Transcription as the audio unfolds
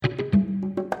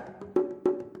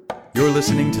You're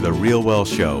listening to The Real Wealth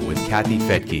Show with Kathy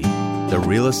Fettke, the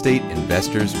real estate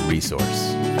investor's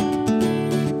resource.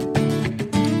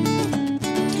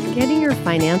 Getting your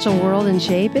financial world in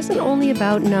shape isn't only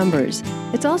about numbers.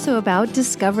 It's also about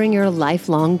discovering your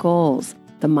lifelong goals,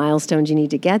 the milestones you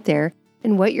need to get there,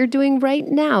 and what you're doing right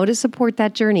now to support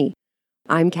that journey.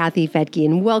 I'm Kathy Fettke,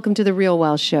 and welcome to The Real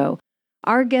Wealth Show.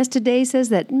 Our guest today says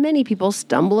that many people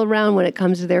stumble around when it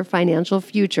comes to their financial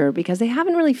future because they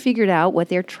haven't really figured out what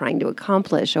they're trying to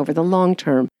accomplish over the long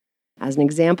term. As an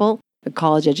example, a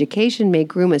college education may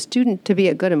groom a student to be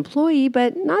a good employee,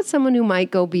 but not someone who might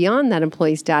go beyond that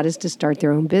employee status to start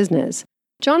their own business.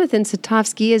 Jonathan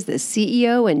Satovsky is the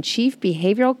CEO and Chief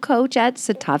Behavioral Coach at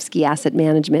Satovsky Asset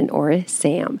Management, or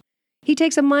SAM. He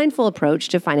takes a mindful approach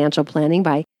to financial planning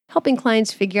by helping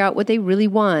clients figure out what they really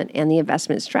want and the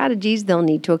investment strategies they'll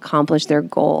need to accomplish their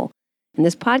goal. In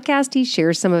this podcast, he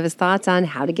shares some of his thoughts on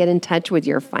how to get in touch with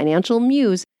your financial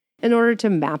muse in order to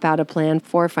map out a plan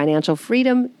for financial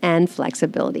freedom and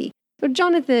flexibility. So,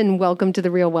 Jonathan, welcome to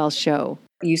The Real Wealth Show.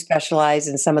 You specialize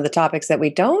in some of the topics that we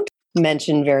don't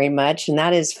mention very much, and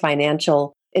that is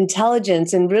financial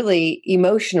intelligence and really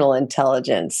emotional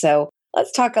intelligence. So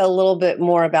let's talk a little bit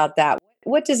more about that.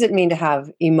 What does it mean to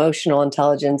have emotional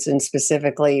intelligence and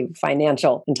specifically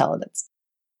financial intelligence?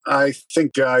 I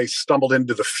think I stumbled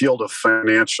into the field of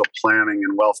financial planning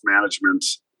and wealth management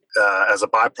as a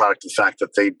byproduct of the fact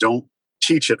that they don't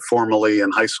teach it formally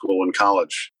in high school and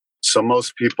college. So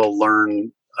most people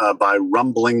learn by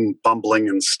rumbling, bumbling,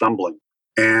 and stumbling.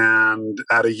 And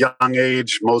at a young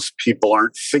age, most people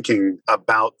aren't thinking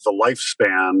about the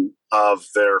lifespan of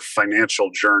their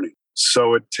financial journey.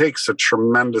 So it takes a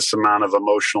tremendous amount of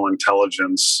emotional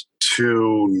intelligence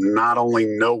to not only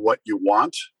know what you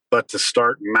want, but to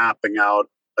start mapping out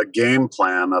a game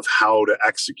plan of how to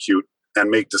execute and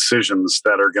make decisions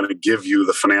that are going to give you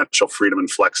the financial freedom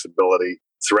and flexibility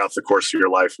throughout the course of your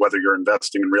life, whether you're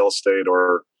investing in real estate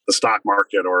or the stock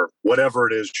market or whatever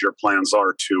it is your plans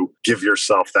are to give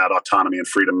yourself that autonomy and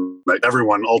freedom that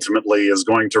everyone ultimately is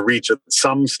going to reach at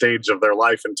some stage of their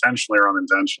life, intentionally or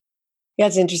unintentionally. Yeah,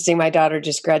 it's interesting. My daughter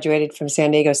just graduated from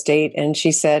San Diego State, and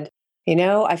she said,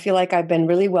 I feel like I've been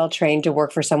really well trained to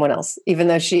work for someone else, even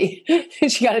though she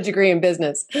got a degree in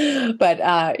business. But,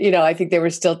 I think they were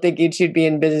still thinking she'd be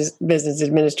in business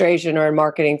administration or in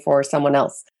marketing for someone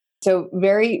else. So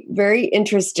very, very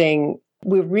interesting.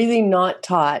 We're really not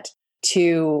taught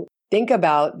to think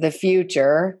about the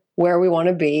future, where we want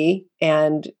to be,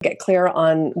 and get clear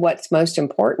on what's most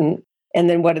important, and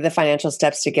then what are the financial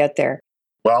steps to get there.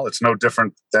 Well, it's no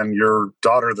different than your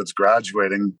daughter that's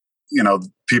graduating.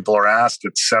 People are asked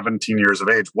at 17 years of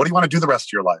age, what do you want to do the rest of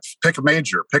your life? Pick a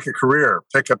major, pick a career,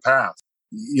 pick a path.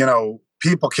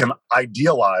 People can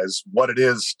idealize what it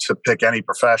is to pick any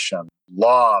profession,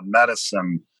 law,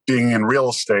 medicine, being in real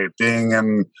estate, being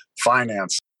in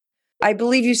finance. I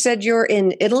believe you said you're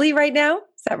in Italy right now.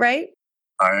 Is that right?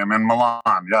 I am in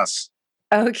Milan, yes.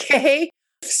 Okay.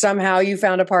 Somehow you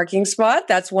found a parking spot.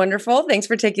 That's wonderful. Thanks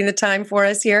for taking the time for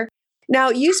us here. Now,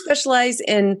 you specialize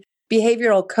in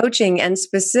behavioral coaching and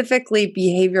specifically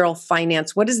behavioral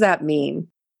finance. What does that mean?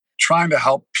 Trying to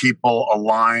help people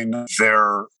align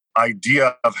their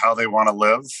idea of how they want to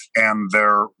live and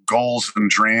their goals and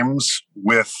dreams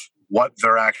with what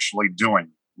they're actually doing.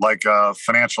 Like a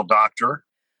financial doctor,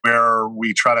 where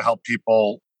we try to help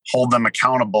people hold them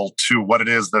accountable to what it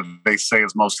is that they say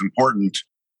is most important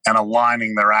and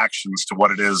aligning their actions to what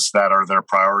it is that are their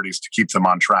priorities to keep them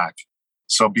on track.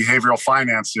 So behavioral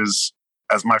finance is,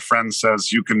 as my friend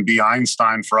says, you can be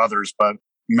Einstein for others, but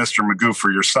Mr. Magoo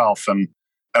for yourself. And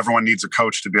everyone needs a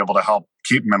coach to be able to help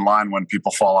keep them in line when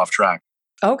people fall off track.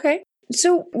 Okay.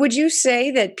 So would you say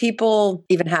that people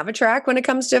even have a track when it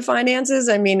comes to finances?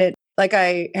 I mean, like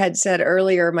I had said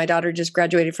earlier, my daughter just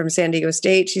graduated from San Diego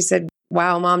State. She said,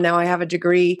 wow, Mom, now I have a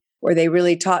degree where they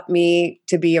really taught me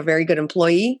to be a very good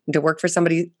employee and to work for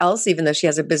somebody else, even though she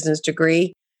has a business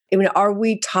degree. I mean, are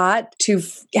we taught to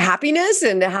happiness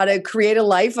and how to create a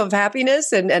life of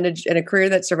happiness and a career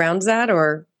that surrounds that,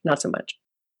 or not so much?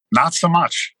 Not so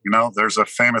much. There's a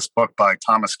famous book by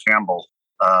Thomas Campbell,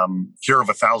 Hero of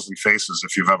a Thousand Faces,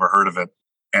 if you've ever heard of it.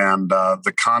 And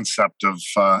the concept of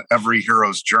every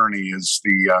hero's journey is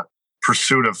the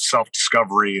pursuit of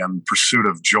self-discovery and pursuit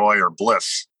of joy or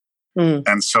bliss.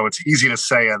 And so it's easy to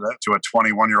say to a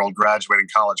 21-year-old graduating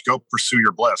college, go pursue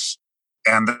your bliss.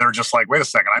 And they're just like, wait a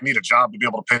second, I need a job to be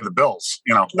able to pay the bills.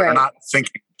 They're not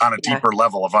thinking on a deeper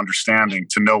level of understanding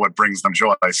to know what brings them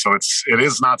joy. So it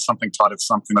is not something taught. It's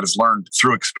something that is learned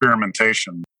through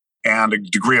experimentation and a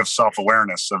degree of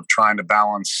self-awareness of trying to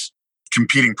balance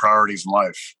competing priorities in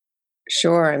life.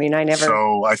 Sure. I mean, I never.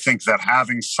 So I think that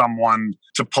having someone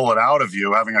to pull it out of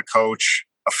you, having a coach,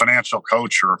 a financial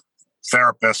coach or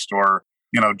therapist, or,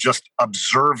 just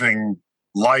observing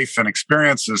life and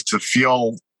experiences to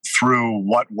feel through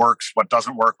what works, what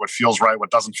doesn't work, what feels right,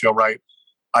 what doesn't feel right.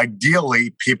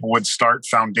 Ideally, people would start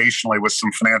foundationally with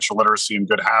some financial literacy and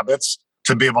good habits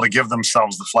to be able to give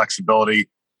themselves the flexibility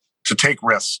to take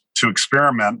risks, to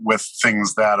experiment with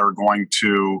things that are going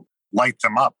to light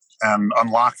them up and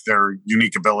unlock their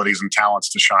unique abilities and talents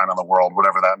to shine on the world,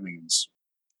 whatever that means.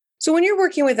 So when you're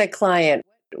working with a client,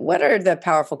 what are the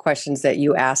powerful questions that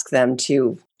you ask them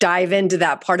to dive into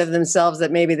that part of themselves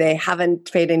that maybe they haven't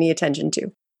paid any attention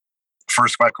to?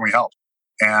 First, what can we help?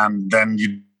 And then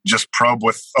you just probe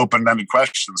with open-ended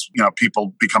questions.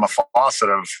 People become a faucet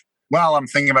of, well, I'm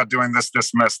thinking about doing this,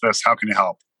 this, and this. How can you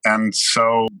help? And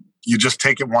so you just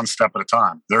take it one step at a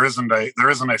time. There isn't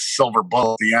a silver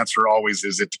bullet. The answer always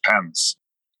is it depends.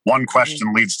 One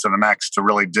question leads to the next to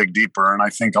really dig deeper. And I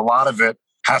think a lot of it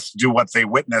has to do what they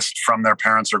witnessed from their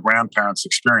parents or grandparents'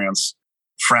 experience,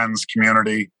 friends,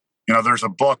 community. There's a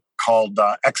book called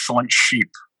Excellent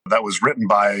Sheep that was written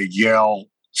by a Yale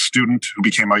student who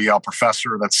became a Yale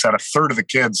professor that said a third of the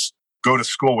kids go to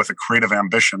school with a creative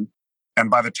ambition.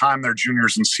 And by the time they're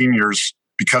juniors and seniors,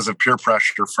 because of peer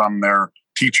pressure from their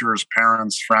teachers,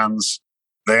 parents, friends,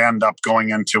 they end up going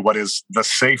into what is the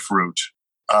safe route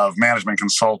of management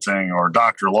consulting or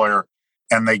doctor, lawyer,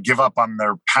 and they give up on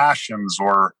their passions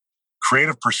or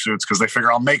creative pursuits because they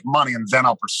figure I'll make money and then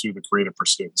I'll pursue the creative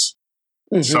pursuits.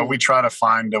 Mm-hmm. So we try to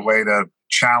find a way to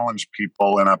challenge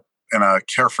people in a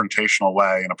carefrontational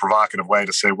way, in a provocative way,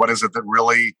 to say, what is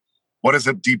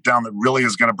it deep down that really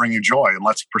is going to bring you joy? And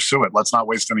let's pursue it. Let's not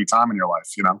waste any time in your life,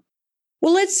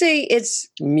 Well, let's say it's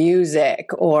music,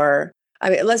 or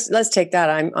let's take that.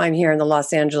 I'm here in the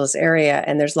Los Angeles area,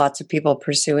 and there's lots of people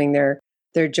pursuing their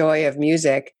joy of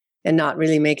music and not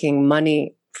really making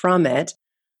money from it.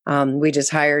 We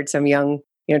just hired some young,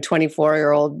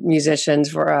 24-year-old musicians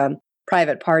for a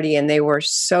private party, and they were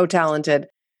so talented.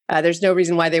 There's no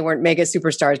reason why they weren't mega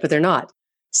superstars, but they're not.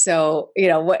 So,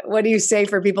 what do you say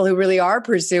for people who really are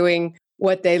pursuing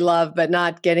what they love, but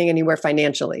not getting anywhere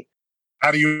financially?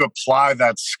 How do you apply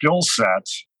that skill set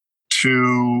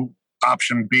to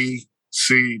option B,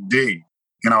 C, D?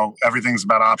 Everything's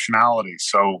about optionality.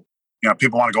 So,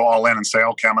 people want to go all in and say,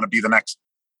 okay, I'm going to be the next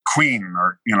Queen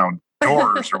or,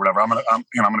 Doors or whatever. I'm going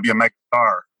to be a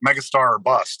megastar or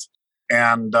bust.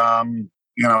 And,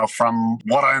 from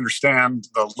what I understand,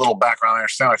 the little background I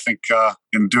understand, I think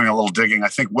in doing a little digging, I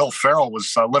think Will Ferrell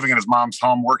was living in his mom's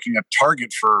home, working at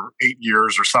Target for 8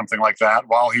 years or something like that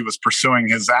while he was pursuing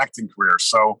his acting career.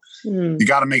 So you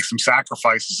got to make some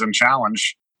sacrifices and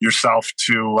challenge yourself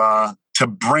to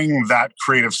bring that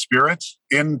creative spirit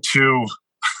into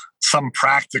some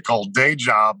practical day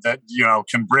job that,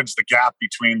 can bridge the gap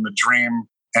between the dream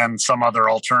and some other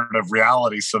alternative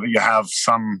reality so that you have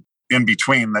some in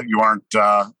between, that you aren't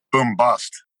boom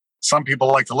bust. Some people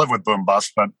like to live with boom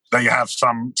bust, but that you have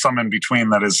some in between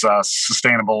that is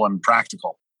sustainable and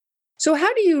practical. So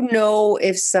how do you know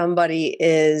if somebody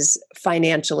is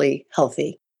financially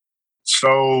healthy?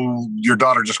 So your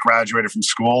daughter just graduated from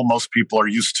school. Most people are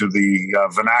used to the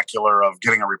vernacular of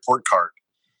getting a report card.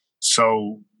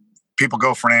 So people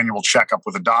go for an annual checkup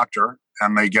with a doctor,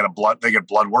 and they get blood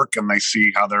work, and they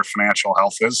see how their financial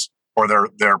health is or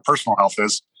their personal health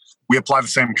is. We apply the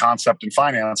same concept in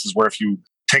finances, where if you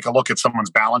take a look at someone's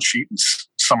balance sheet and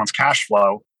someone's cash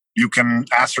flow, you can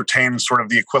ascertain sort of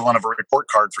the equivalent of a report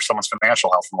card for someone's financial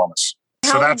health and wellness.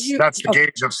 So that's the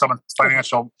gauge of someone's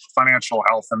financial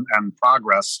health and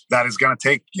progress. That is going to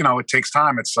take, it takes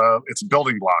time. It's a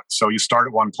building block. So you start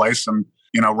at one place, and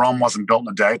Rome wasn't built in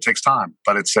a day. It takes time,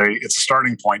 but it's a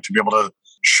starting point to be able to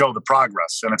show the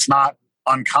progress. And it's not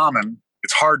uncommon.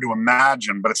 It's hard to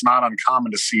imagine, but it's not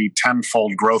uncommon to see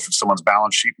tenfold growth of someone's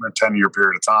balance sheet in a 10-year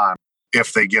period of time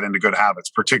if they get into good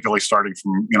habits, particularly starting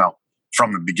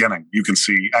from the beginning. You can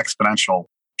see exponential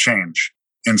change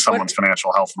in someone's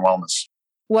financial health and wellness.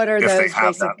 What are those? If they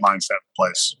have that mindset in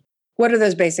place. What are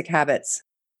those basic habits?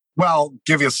 Well,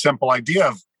 give you a simple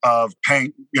idea of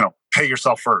paying, pay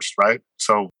yourself first, right?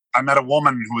 So I met a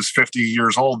woman who was 50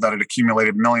 years old that had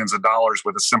accumulated millions of dollars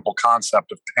with a simple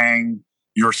concept of paying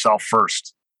yourself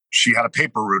first. She had a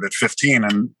paper route at 15,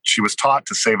 and she was taught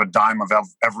to save a dime of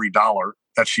every dollar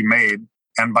that she made.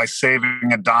 And by saving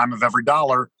a dime of every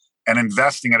dollar and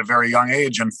investing at a very young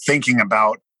age and thinking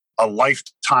about a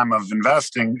lifetime of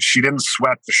investing, she didn't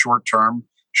sweat the short term.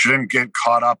 She didn't get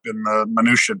caught up in the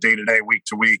minutia day to day, week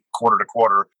to week, quarter to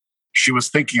quarter. She was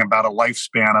thinking about a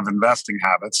lifespan of investing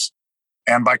habits.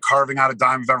 And by carving out a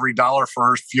dime of every dollar for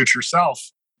her future self,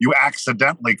 you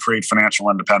accidentally create financial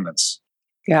independence.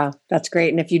 Yeah, that's great.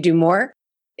 And if you do more,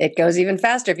 it goes even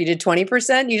faster. If you did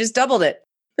 20%, you just doubled it.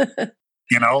 It's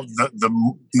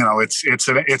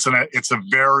a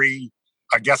very,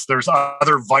 I guess there's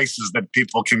other vices that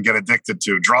people can get addicted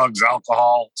to: drugs,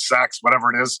 alcohol, sex,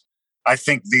 whatever it is. I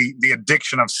think the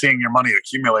addiction of seeing your money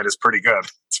accumulate is pretty good.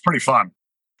 It's pretty fun.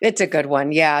 It's a good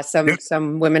one. Yeah.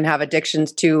 Some women have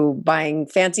addictions to buying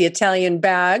fancy Italian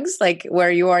bags, like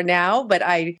where you are now. But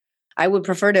I would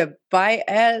prefer to buy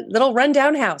a little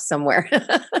rundown house somewhere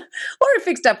or a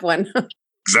fixed up one.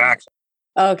 Exactly.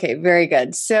 Okay. Very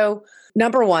good. So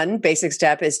number one basic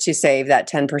step is to save that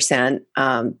 10%.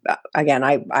 Again,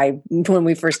 I when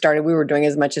we first started, we were doing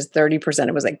as much as 30%.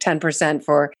 It was like 10%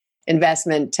 for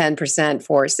investment, 10%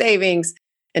 for savings,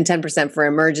 and 10% for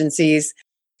emergencies.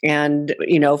 And,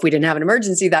 if we didn't have an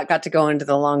emergency, that got to go into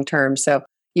the long term. So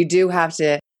you do have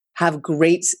to have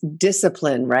great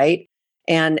discipline, right?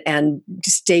 And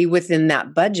stay within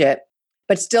that budget,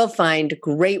 but still find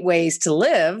great ways to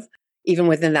live even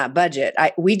within that budget.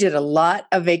 We did a lot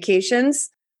of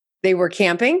vacations. They were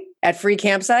camping at free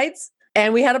campsites,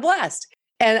 and we had a blast.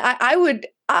 And I would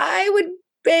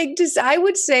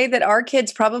say that our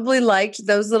kids probably liked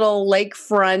those little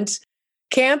lakefront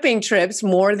camping trips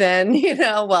more than,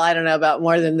 I don't know about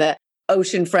more than the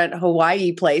oceanfront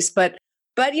Hawaii place, but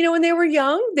when they were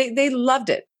young, they loved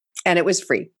it, and it was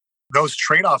free. Those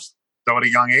trade-offs, though, at a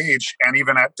young age, and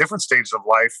even at different stages of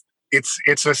life,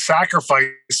 it's a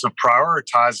sacrifice of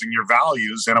prioritizing your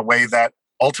values in a way that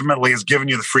ultimately has given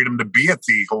you the freedom to be at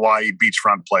the Hawaii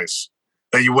beachfront place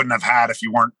that you wouldn't have had if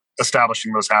you weren't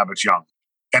establishing those habits young,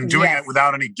 and doing it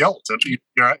without any guilt.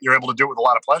 You're able to do it with a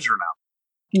lot of pleasure now.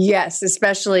 Yes,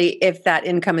 especially if that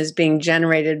income is being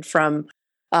generated from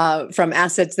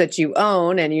assets that you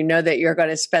own, and you know that you're going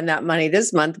to spend that money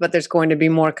this month, but there's going to be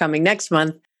more coming next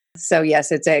month. So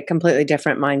yes, it's a completely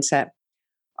different mindset.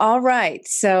 All right.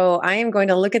 So I am going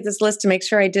to look at this list to make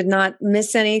sure I did not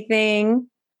miss anything.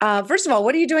 First of all,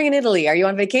 what are you doing in Italy? Are you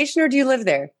on vacation or do you live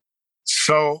there?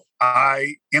 So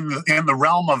in the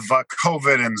realm of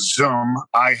COVID and Zoom,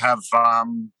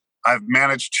 I've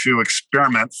managed to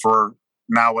experiment for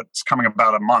now what's coming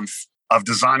about a month of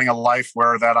designing a life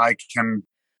where that I can,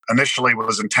 initially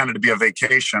was intended to be a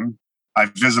vacation. I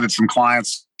visited some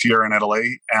clients here in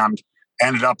Italy and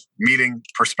ended up meeting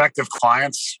prospective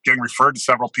clients, getting referred to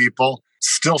several people,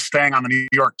 still staying on the New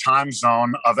York time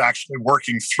zone of actually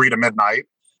working 3 to midnight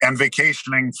and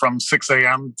vacationing from 6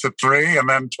 a.m. to 3 and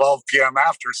then 12 p.m.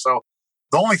 after. So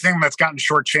the only thing that's gotten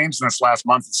shortchanged in this last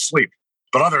month is sleep.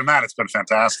 But other than that, it's been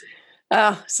fantastic.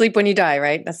 Sleep when you die,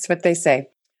 right? That's what they say.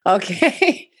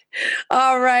 Okay.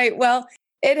 All right. Well,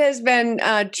 it has been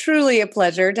truly a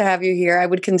pleasure to have you here. I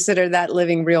would consider that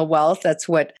living real wealth. That's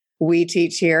what we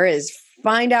teach here, is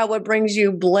find out what brings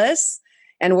you bliss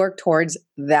and work towards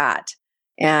that.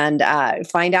 And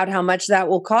find out how much that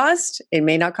will cost. It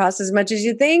may not cost as much as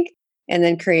you think, and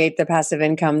then create the passive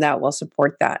income that will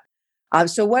support that.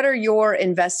 So what are your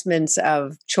investments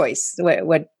of choice?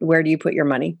 Where do you put your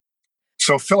money?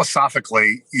 So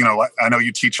philosophically, I know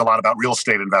you teach a lot about real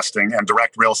estate investing and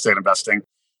direct real estate investing.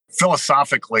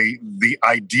 Philosophically, the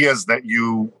ideas that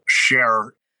you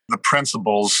share, the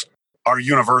principles, are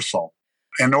universal.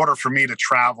 In order for me to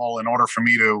travel, in order for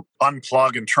me to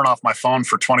unplug and turn off my phone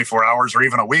for 24 hours or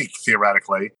even a week,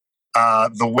 theoretically,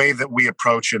 the way that we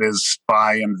approach it is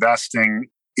by investing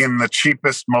in the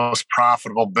cheapest, most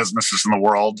profitable businesses in the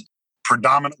world,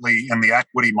 predominantly in the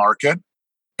equity market.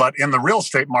 But in the real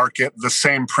estate market, the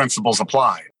same principles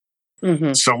apply.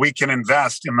 Mm-hmm. So we can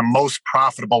invest in the most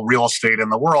profitable real estate in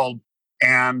the world.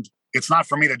 And it's not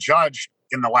for me to judge.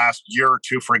 In the last year or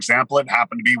two, for example, it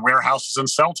happened to be warehouses and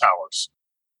cell towers.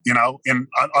 In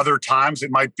other times, it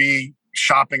might be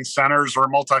shopping centers or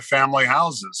multifamily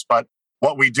houses. But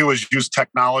what we do is use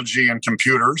technology and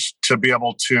computers to be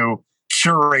able to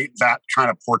curate that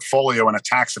kind of portfolio in a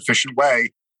tax-efficient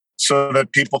way so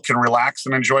that people can relax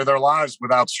and enjoy their lives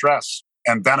without stress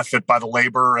and benefit by the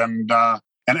labor and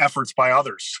efforts by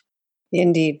others.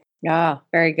 Indeed.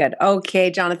 Very good.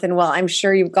 Okay, Jonathan. Well, I'm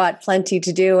sure you've got plenty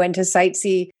to do and to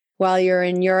sightsee while you're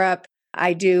in Europe.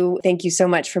 I do thank you so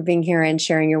much for being here and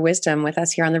sharing your wisdom with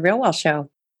us here on The Real Wealth Show.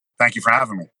 Thank you for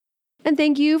having me. And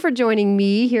thank you for joining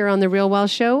me here on The Real Wealth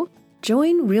Show.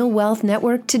 Join Real Wealth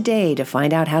Network today to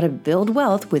find out how to build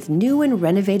wealth with new and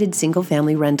renovated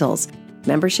single-family rentals.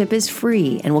 Membership is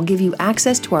free and will give you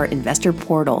access to our investor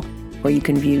portal, where you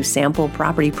can view sample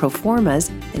property pro formas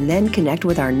and then connect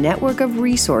with our network of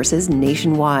resources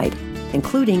nationwide,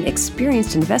 including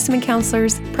experienced investment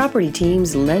counselors, property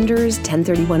teams, lenders,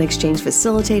 1031 exchange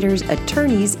facilitators,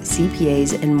 attorneys,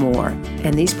 CPAs, and more.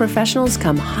 And these professionals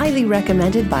come highly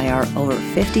recommended by our over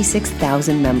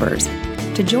 56,000 members.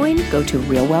 To join, go to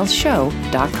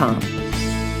realwealthshow.com.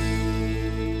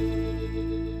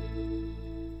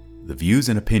 The views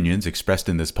and opinions expressed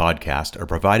in this podcast are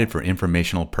provided for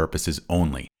informational purposes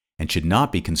only and should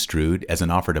not be construed as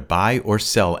an offer to buy or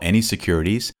sell any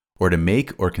securities or to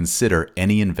make or consider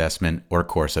any investment or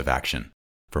course of action.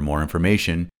 For more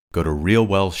information, go to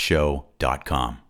realwealthshow.com.